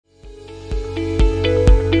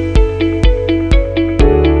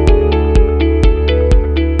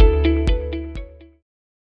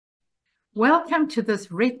to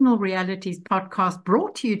this Retinal Realities podcast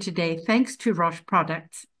brought to you today thanks to Roche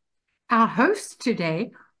Products. Our hosts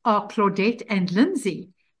today are Claudette and Lindsay,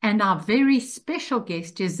 and our very special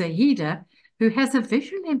guest is Zaheeda, who has a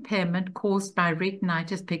visual impairment caused by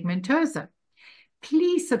retinitis pigmentosa.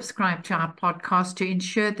 Please subscribe to our podcast to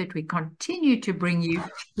ensure that we continue to bring you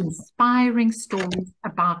inspiring stories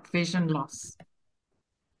about vision loss.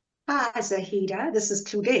 Hi, Zaheeda. This is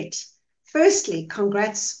Claudette. Firstly,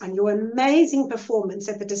 congrats on your amazing performance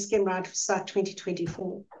at the Dis-Chem Ride for Sight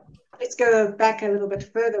 2024. Let's go back a little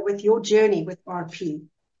bit further with your journey with RP,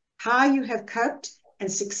 how you have coped and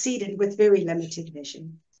succeeded with very limited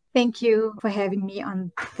vision. Thank you for having me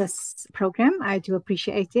on this program. I do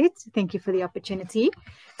appreciate it. Thank you for the opportunity.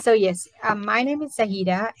 So yes, my name is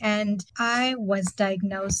Zaheeda, and I was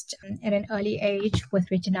diagnosed at an early age with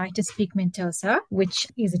retinitis pigmentosa, which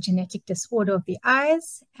is a genetic disorder of the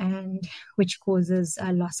eyes and which causes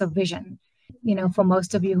a loss of vision. You know, for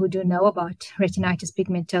most of you who do know about retinitis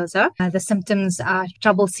pigmentosa, the symptoms are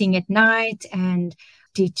trouble seeing at night and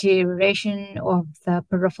deterioration of the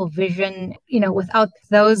peripheral vision. You know, without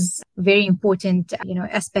those very important,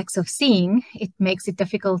 aspects of seeing, it makes it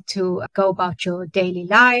difficult to go about your daily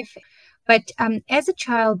life. But as a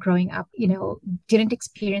child growing up, didn't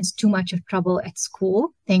experience too much of trouble at school.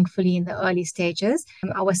 Thankfully, in the early stages,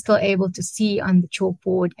 I was still able to see on the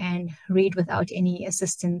chalkboard and read without any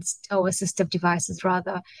assistance or assistive devices,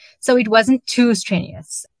 rather. So it wasn't too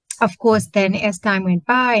strenuous. Of course, then as time went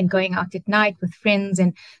by and going out at night with friends,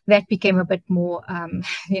 and that became a bit more,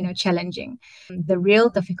 challenging. The real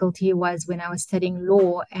difficulty was when I was studying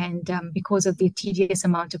law, and because of the tedious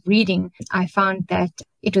amount of reading, I found that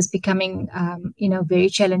it was becoming, very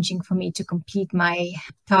challenging for me to complete my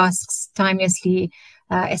tasks timelessly,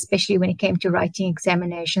 especially when it came to writing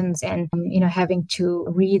examinations and, having to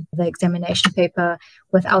read the examination paper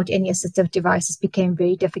without any assistive devices became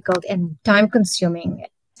very difficult and time consuming.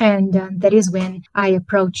 And that is when I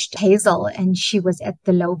approached Hazel, and she was at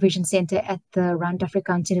the Low Vision Center at the Rand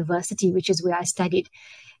Afrikaans University, which is where I studied.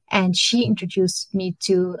 And she introduced me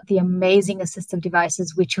to the amazing assistive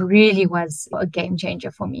devices, which really was a game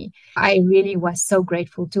changer for me. I really was so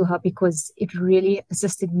grateful to her because it really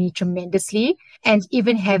assisted me tremendously. And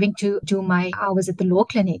even having to do my hours at the law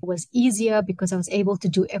clinic was easier because I was able to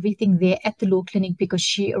do everything there at the law clinic because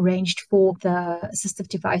she arranged for the assistive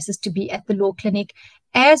devices to be at the law clinic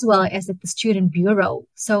as well as at the student bureau.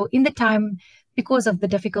 So in the time, because of the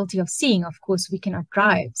difficulty of seeing, of course, we cannot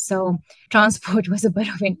drive. So transport was a bit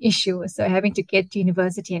of an issue. So having to get to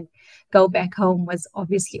university and go back home was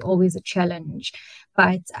obviously always a challenge.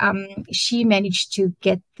 But she managed to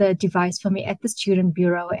get the device for me at the student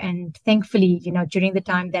bureau. And thankfully, during the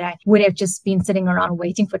time that I would have just been sitting around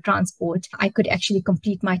waiting for transport, I could actually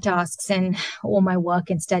complete my tasks and all my work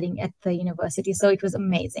and studying at the university. So it was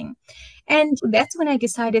amazing. And that's when I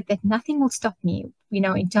decided that nothing will stop me,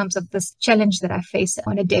 in terms of this challenge that I face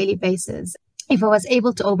on a daily basis. If I was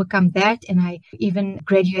able to overcome that, and I even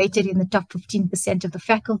graduated in the top 15% of the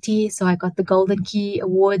faculty, so I got the Golden Key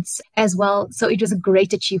Awards as well. So it was a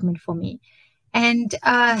great achievement for me. And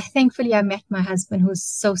thankfully, I met my husband, who's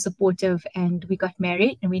so supportive, and we got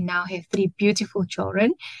married, and we now have 3 beautiful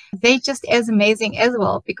children. They're just as amazing as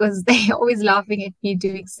well because they're always laughing at me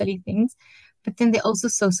doing silly things. But then they're also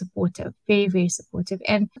so supportive, very, very supportive.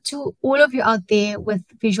 And to all of you out there with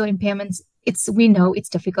visual impairments, we know it's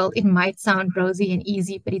difficult. It might sound rosy and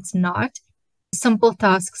easy, but it's not. Simple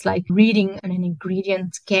tasks like reading an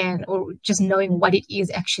ingredient can, or just knowing what it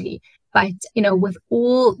is actually. But, with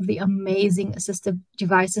all the amazing assistive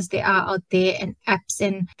devices there are out there and apps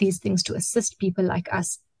and these things to assist people like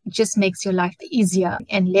us, it just makes your life easier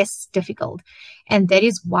and less difficult. And that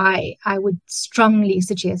is why I would strongly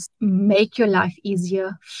suggest make your life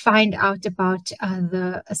easier. Find out about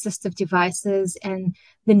the assistive devices and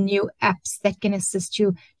the new apps that can assist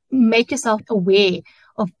you. Make yourself aware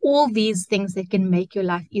of all these things that can make your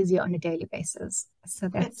life easier on a daily basis. So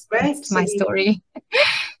that's great. That's my story.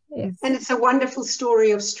 Yes. And it's a wonderful story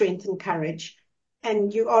of strength and courage.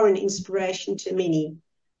 And you are an inspiration to many.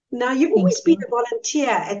 Now, you've always been a volunteer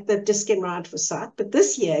at the Dis-Chem Ride for Sight, but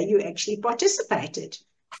this year you actually participated.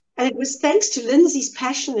 And it was thanks to Lindsay's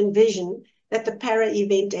passion and vision that the para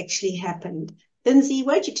event actually happened. Lindsay,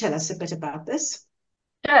 won't you tell us a bit about this?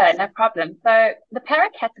 Sure, no problem. So the para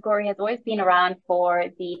category has always been around for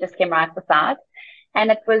the Dis-Chem Ride for Sight,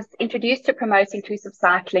 and it was introduced to promote inclusive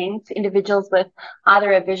cycling to individuals with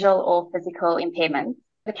either a visual or physical impairment.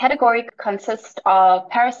 The category consists of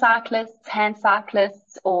paracyclists, hand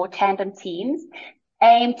cyclists, or tandem teams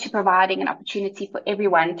aimed to providing an opportunity for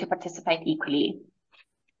everyone to participate equally.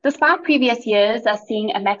 Despite previous years us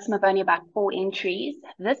seeing a maximum of only about 4 entries,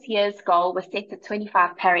 this year's goal was set at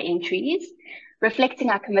 25 para entries, reflecting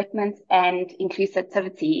our commitment and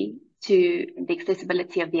inclusivity to the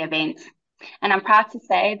accessibility of the event. And I'm proud to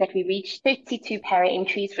say that we reached 32 para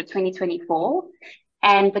entries for 2024,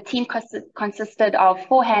 and the team consisted of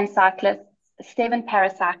 4 hand cyclists, 7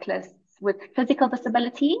 paracyclists with physical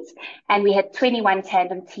disabilities, and we had 21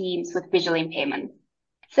 tandem teams with visual impairment.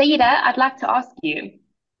 Zaheeda, I'd like to ask you,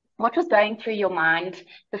 what was going through your mind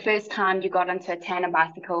the first time you got onto a tandem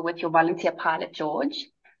bicycle with your volunteer pilot, George,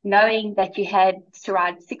 knowing that you had to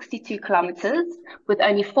ride 62 kilometers with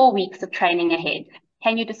only 4 weeks of training ahead?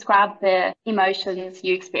 Can you describe the emotions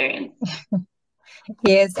you experienced?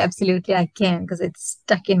 Yes, absolutely, I can, because it's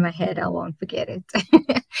stuck in my head. I won't forget it.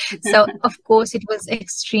 So, of course, it was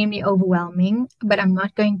extremely overwhelming, but I'm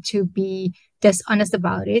not going to be dishonest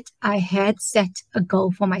about it. I had set a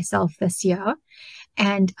goal for myself this year,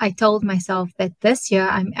 and I told myself that this year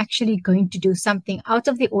I'm actually going to do something out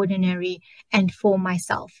of the ordinary and for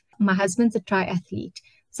myself. My husband's a triathlete,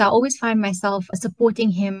 so I always find myself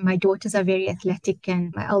supporting him. My daughters are very athletic,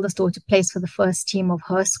 and my eldest daughter plays for the first team of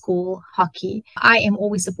her school hockey. I am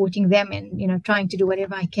always supporting them and, trying to do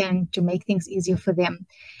whatever I can to make things easier for them.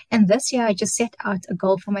 And this year I just set out a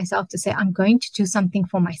goal for myself to say, I'm going to do something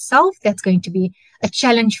for myself that's going to be a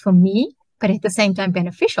challenge for me, but at the same time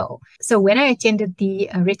beneficial. So when I attended the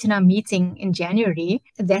Retina meeting in January,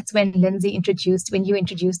 that's when you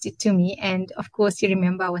introduced it to me. And of course, you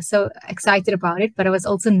remember I was so excited about it, but I was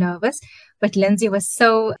also nervous. But Lindsay was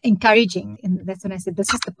so encouraging. And that's when I said,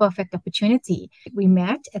 this is the perfect opportunity. We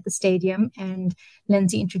met at the stadium and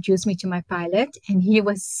Lindsay introduced me to my pilot, and he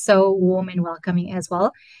was so warm and welcoming as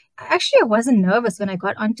well. Actually, I wasn't nervous when I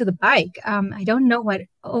got onto the bike. I don't know what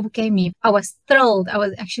overcame me. I was thrilled. I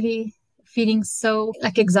was actually feeling so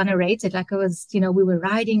exonerated, I was, we were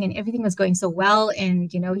riding and everything was going so well. And,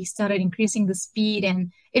 he started increasing the speed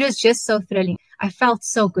and it was just so thrilling. I felt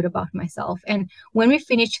so good about myself. And when we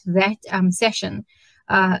finished that session,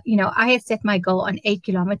 I had set my goal on 8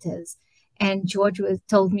 kilometers. And George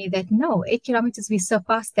told me that, no, 8 kilometers, we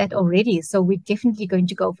surpassed that already. So we're definitely going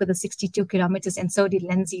to go for the 62 kilometers. And so did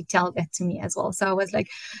Lindsay tell that to me as well. So I was like,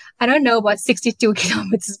 I don't know about 62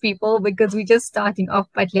 kilometers, people, because we're just starting off,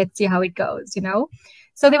 but let's see how it goes,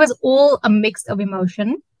 So there was all a mix of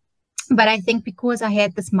emotion. But I think because I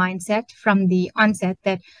had this mindset from the onset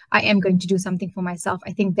that I am going to do something for myself,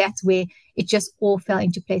 I think that's where it just all fell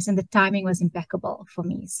into place. And the timing was impeccable for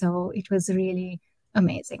me. So it was really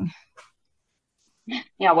amazing.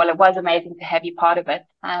 Yeah, well, it was amazing to have you part of it.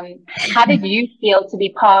 How did you feel to be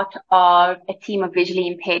part of a team of visually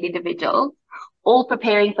impaired individuals, all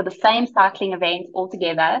preparing for the same cycling event all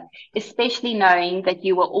together, especially knowing that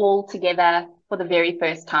you were all together for the very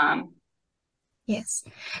first time? Yes.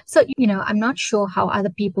 So, I'm not sure how other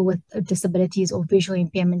people with disabilities or visual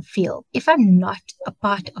impairment feel. If I'm not a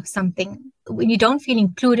part of something, when you don't feel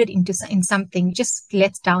included in something, just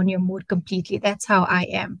lets down your mood completely. That's how I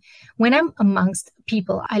am. When I'm amongst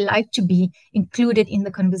people, I like to be included in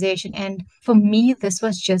the conversation. And for me, this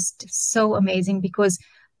was just so amazing because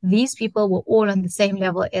these people were all on the same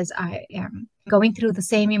level as I am, going through the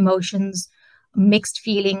same emotions, mixed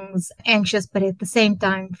feelings, anxious, but at the same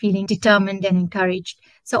time feeling determined and encouraged.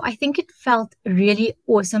 So I think it felt really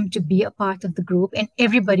awesome to be a part of the group, and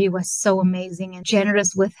everybody was so amazing and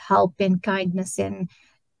generous with help and kindness, and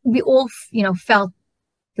we all, felt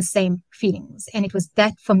the same feelings. And it was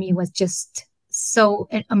that for me was just so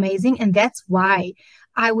amazing, and that's why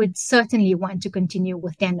I would certainly want to continue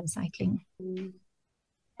with tandem cycling.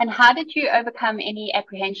 And how did you overcome any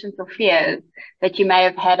apprehensions or fears that you may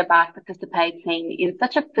have had about participating in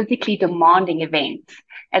such a physically demanding event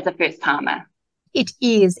as a first-timer? It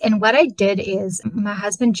is. And what I did is my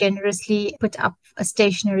husband generously put up a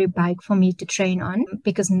stationary bike for me to train on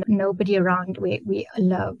because nobody around where we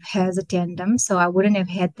live has a tandem. So I wouldn't have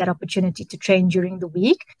had that opportunity to train during the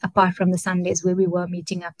week, apart from the Sundays where we were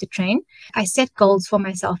meeting up to train. I set goals for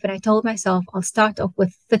myself and I told myself I'll start off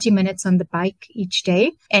with 30 minutes on the bike each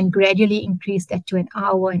day and gradually increase that to an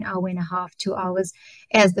hour and a half, 2 hours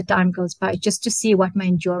as the time goes by, just to see what my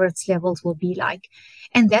endurance levels will be like.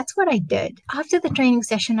 And that's what I did. After the training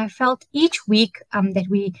session, I felt each week that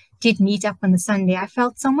we did meet up on the Sunday, I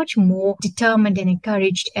felt so much more determined and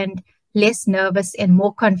encouraged and less nervous and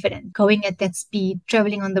more confident going at that speed,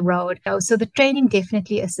 traveling on the road. So the training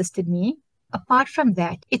definitely assisted me. Apart from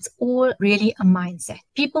that, it's all really a mindset.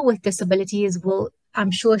 People with disabilities will,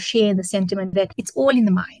 I'm sure, share the sentiment that it's all in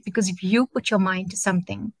the mind, because if you put your mind to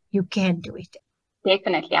something, you can do it.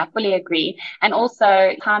 Definitely, I fully agree. And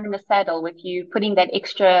also time in the saddle, with you putting that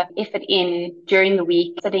extra effort in during the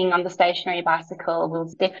week, sitting on the stationary bicycle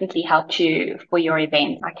will definitely help you for your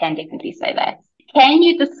event. I can definitely say that. Can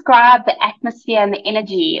you describe the atmosphere and the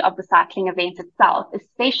energy of the cycling event itself,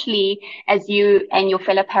 especially as you and your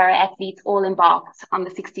fellow para-athletes all embarked on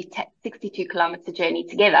the 62-kilometer journey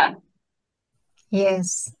together?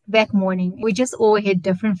 Yes, that morning, we just all had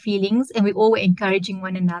different feelings and we all were encouraging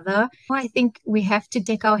one another. I think we have to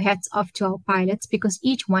take our hats off to our pilots because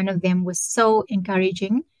each one of them was so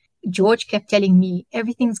encouraging. George kept telling me,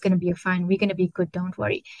 everything's going to be fine. We're going to be good. Don't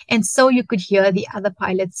worry. And so you could hear the other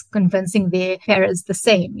pilots convincing their paras the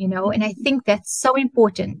same, and I think that's so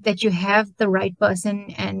important that you have the right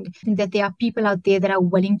person and that there are people out there that are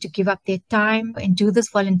willing to give up their time and do this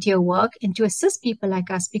volunteer work and to assist people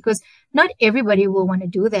like us, because not everybody will want to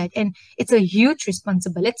do that. And it's a huge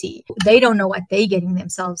responsibility. They don't know what they're getting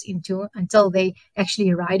themselves into until they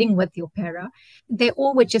actually riding with your para. They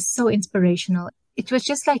all were just so inspirational. It was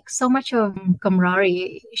just like so much of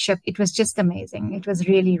camaraderie. It was just amazing. It was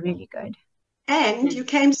really, really good. And you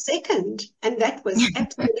came second, and that was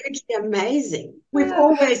absolutely amazing. We've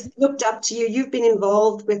always looked up to you. You've been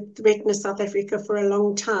involved with Retina South Africa for a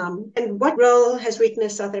long time. And what role has Retina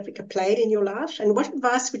South Africa played in your life? And what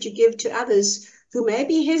advice would you give to others who may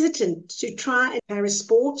be hesitant to try and para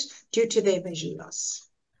sport due to their vision loss?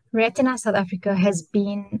 Retina South Africa has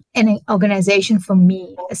been an organization for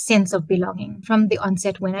me, a sense of belonging. From the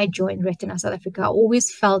onset, when I joined Retina South Africa, I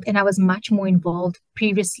always felt, and I was much more involved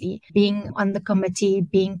previously, being on the committee,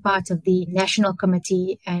 being part of the national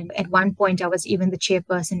committee. And at one point, I was even the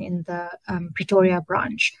chairperson in the Pretoria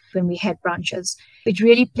branch when we had branches. It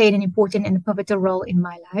really played an important and pivotal role in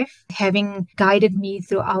my life, having guided me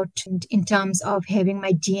throughout in terms of having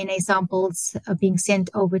my DNA samples being sent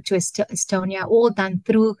over to Estonia, all done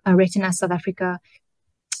through Retina South Africa.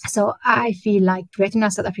 So I feel like Retina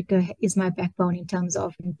South Africa is my backbone in terms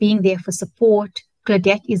of being there for support.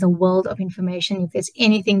 Claudette is a world of information. If there's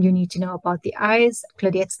anything you need to know about the eyes,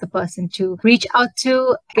 Claudette's the person to reach out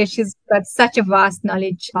to, because she's got such a vast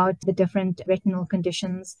knowledge about the different retinal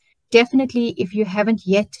conditions. Definitely, if you haven't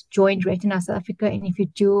yet joined Retina South Africa, and if you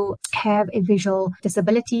do have a visual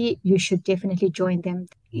disability, you should definitely join them.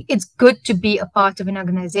 It's good to be a part of an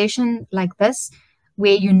organization like this,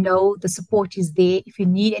 where you know the support is there. If you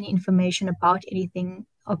need any information about anything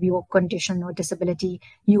of your condition or disability,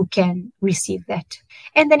 you can receive that.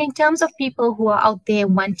 And then in terms of people who are out there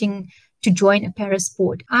wanting to join a para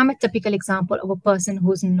sport, I'm a typical example of a person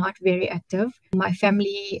who's not very active. My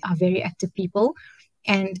family are very active people.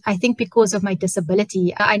 And I think because of my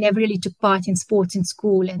disability, I never really took part in sports in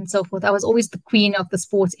school and so forth. I was always the queen of the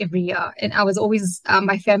sports every year. And I was always,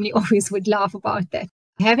 my family always would laugh about that.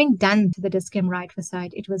 Having done the Dis-Chem Ride for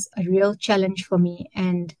Sight, it was a real challenge for me.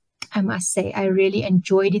 And I must say, I really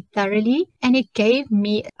enjoyed it thoroughly. And it gave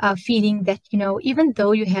me a feeling that, even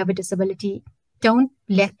though you have a disability, don't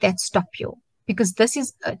let that stop you. Because this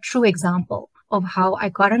is a true example of how I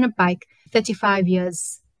got on a bike 35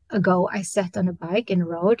 years ago. I sat on a bike and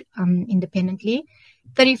rode independently.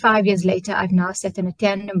 35 years later, I've now sat on a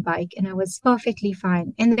tandem bike and I was perfectly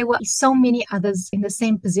fine. And there were so many others in the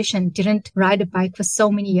same position, didn't ride a bike for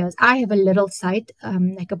so many years. I have a little sight,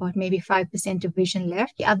 like about maybe 5% of vision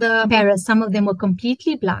left. The other paras, some of them were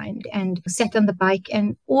completely blind and sat on the bike,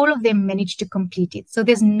 and all of them managed to complete it. So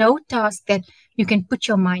there's no task that you can put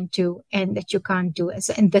your mind to and that you can't do.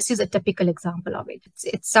 And this is a typical example of it.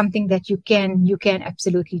 It's something that you can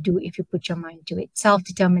absolutely do if you put your mind to it.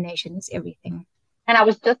 Self-determination is everything. And I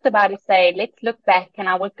was just about to say, let's look back. And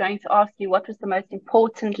I was going to ask you, what was the most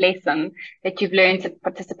important lesson that you've learned at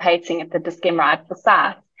participating at the Dis-Chem Ride for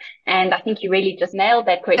Sight? And I think you really just nailed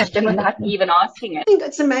that question without me even asking it. I think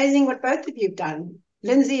it's amazing what both of you have done.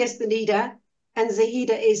 Lindsay is the leader, and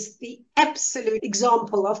Zaheeda is the absolute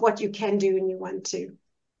example of what you can do when you want to.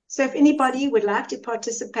 So if anybody would like to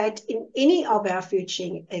participate in any of our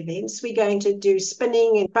future events, we're going to do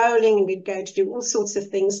spinning and bowling, and we're going to do all sorts of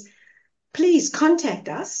things. Please contact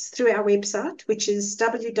us through our website, which is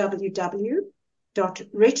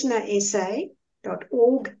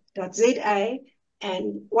www.retinasa.org.za,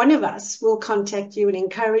 and one of us will contact you and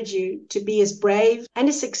encourage you to be as brave and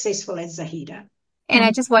as successful as Zaheeda. And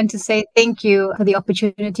I just want to say thank you for the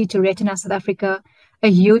opportunity to Retina South Africa. A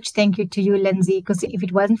huge thank you to you, Lindsay, because if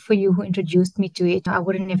it wasn't for you who introduced me to it, I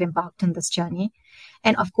wouldn't have embarked on this journey.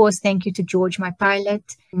 And of course, thank you to George, my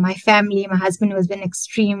pilot, my family, my husband, who has been an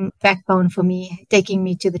extreme backbone for me, taking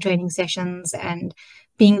me to the training sessions and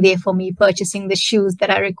being there for me, purchasing the shoes that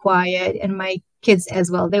I required, and my kids as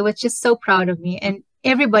well. They were just so proud of me. And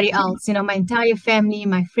everybody else, my entire family,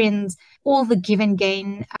 my friends, all the give and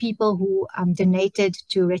gain people who donated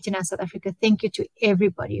to Retina South Africa. Thank you to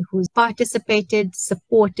everybody who's participated,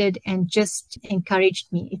 supported, and just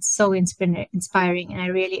encouraged me. It's so inspiring, and I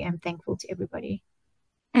really am thankful to everybody.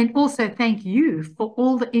 And also thank you for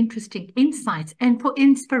all the interesting insights and for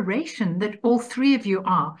inspiration that all three of you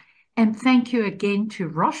are. And thank you again to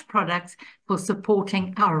Roche Products for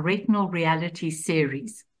supporting our Retinal Reality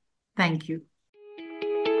series. Thank you.